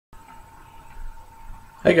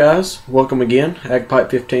Hey guys, welcome again,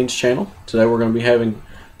 Agpipe 15's channel. Today we're going to be having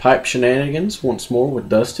pipe shenanigans once more with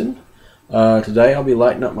Dustin. Today I'll be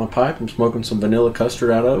lighting up my pipe. I'm smoking some vanilla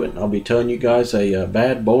custard out of it, and I'll be telling you guys a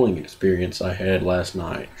bad bowling experience I had last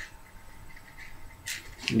night.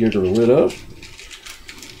 Get her lit up.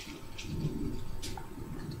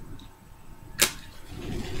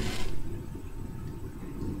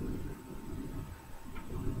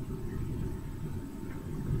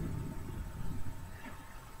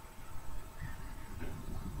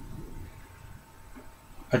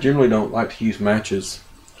 I generally don't like to use matches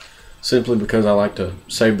simply because I like to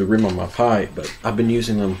save the rim on my pipe, but I've been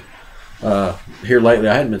using them here lately.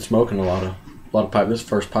 I hadn't been smoking a lot of pipe. This is the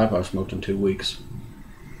first pipe I've smoked in 2 weeks.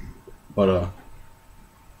 But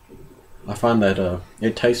I find that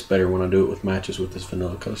it tastes better when I do it with matches with this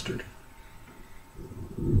vanilla custard.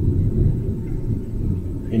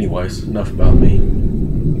 Anyways, enough about me.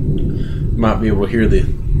 You might be able to hear the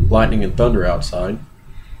lightning and thunder outside.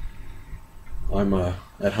 I'm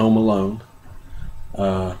at home alone.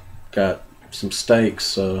 Got some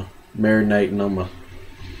steaks marinating on my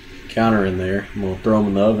counter in there. I'm going to throw them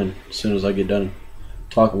in the oven as soon as I get done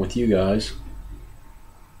talking with you guys.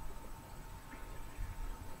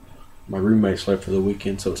 My roommates left for the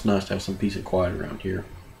weekend, so it's nice to have some peace and quiet around here.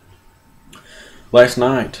 Last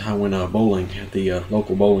night I went bowling at the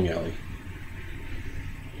local bowling alley.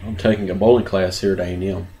 I'm taking a bowling class here at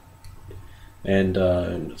A&M. And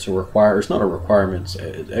it's not a requirement,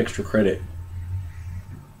 it's extra credit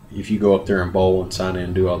if you go up there and bowl and sign in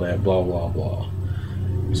and do all that blah blah blah.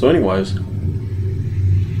 So anyways,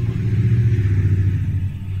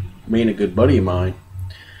 me and a good buddy of mine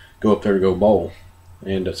go up there to go bowl,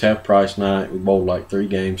 and it's half price night. We bowled like 3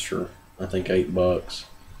 games for I think $8,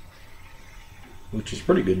 which is a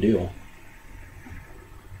pretty good deal.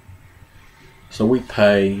 So we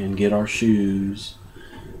pay and get our shoes.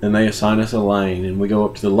 Then they assign us a lane, and we go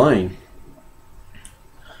up to the lane,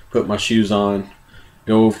 put my shoes on,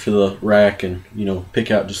 go over to the rack, and pick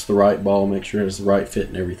out just the right ball, make sure it has the right fit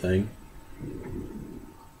and everything.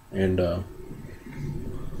 And I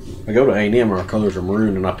go to A&M, our colors are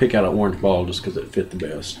maroon, and I pick out an orange ball just because it fit the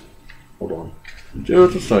best. Hold on,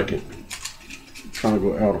 just a second. I'm trying to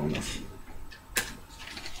go out on this.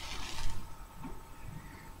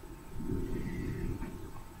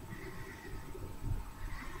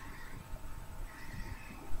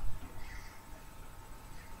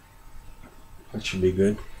 That should be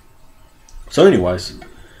good. So anyways,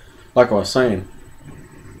 like I was saying,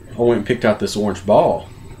 I went and picked out this orange ball.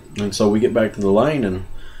 And so we get back to the lane and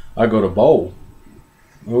I go to bowl.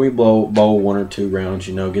 And we bowl 1 or 2 rounds,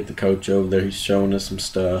 get the coach over there. He's showing us some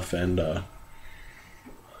stuff. And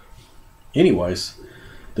anyways,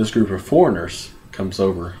 this group of foreigners comes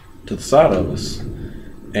over to the side of us.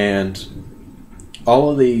 And all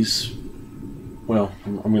of these, well,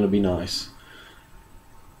 I'm going to be nice.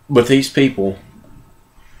 But these people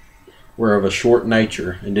were of a short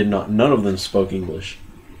nature and none of them spoke English.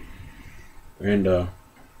 And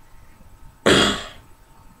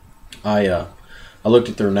I looked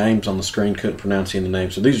at their names on the screen, couldn't pronounce any of the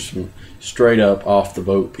names. So these are some straight up off the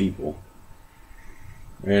boat people.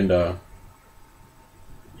 And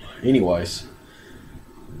anyways,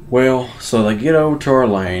 well, so they get over to our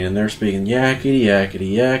lane and they're speaking yakety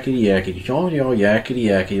yakety yakety yakety y'all yakety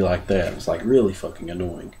yakety like that. It's like really fucking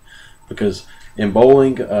annoying. Because in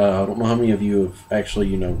bowling, I don't know how many of you have actually,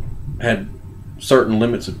 had certain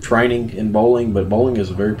limits of training in bowling, but bowling is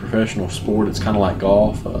a very professional sport. It's kind of like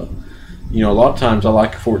golf. A lot of times I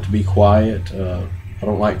like for it to be quiet. I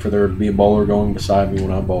don't like for there to be a bowler going beside me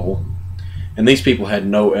when I bowl. And these people had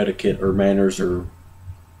no etiquette or manners or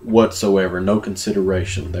whatsoever, no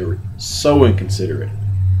consideration. They were so inconsiderate.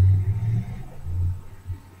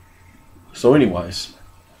 So anyways,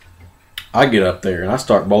 I get up there and I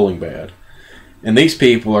start bowling bad, and these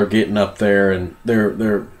people are getting up there and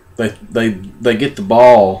they get the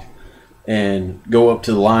ball and go up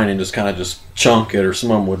to the line and just kind of just chunk it, or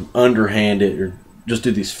someone would underhand it or just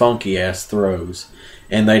do these funky ass throws,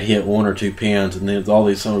 and they'd hit 1 or 2 pins, and then all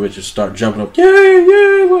these son of bitches start jumping up,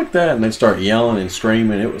 yeah, like that, and they'd start yelling and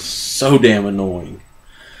screaming. It was so damn annoying.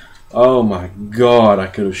 Oh my God, I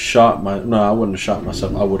could have shot no, I wouldn't have shot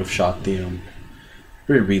myself. I would have shot them.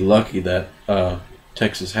 We'd be lucky that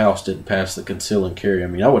Texas House didn't pass the conceal and carry. I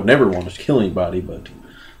mean, I would never want to kill anybody, but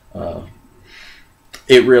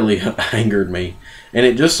it really angered me. And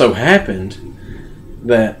it just so happened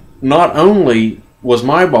that not only was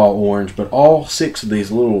my ball orange, but all 6 of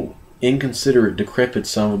these little inconsiderate, decrepit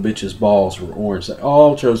son of a bitch's balls were orange. They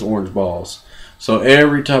all chose orange balls. So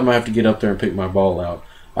every time I have to get up there and pick my ball out,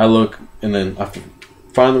 I look, and then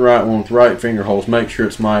find the right one with the right finger holes, make sure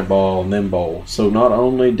it's my ball, and then bowl. So not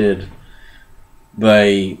only did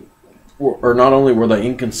they, or not only were they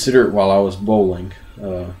inconsiderate while I was bowling,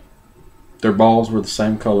 their balls were the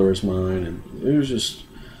same color as mine, and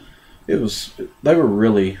they were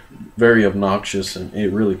really very obnoxious, and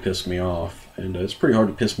it really pissed me off. And it's pretty hard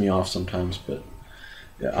to piss me off sometimes, but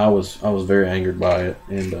yeah, I was very angered by it.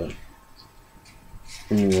 And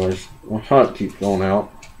anyways, my hunt keeps going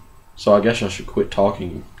out, so I guess I should quit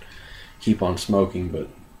talking and keep on smoking. But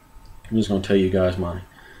I'm just going to tell you guys my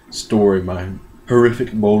story, my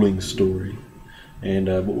horrific bowling story. And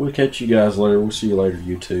but we'll catch you guys later. We'll see you later,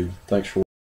 YouTube. Thanks for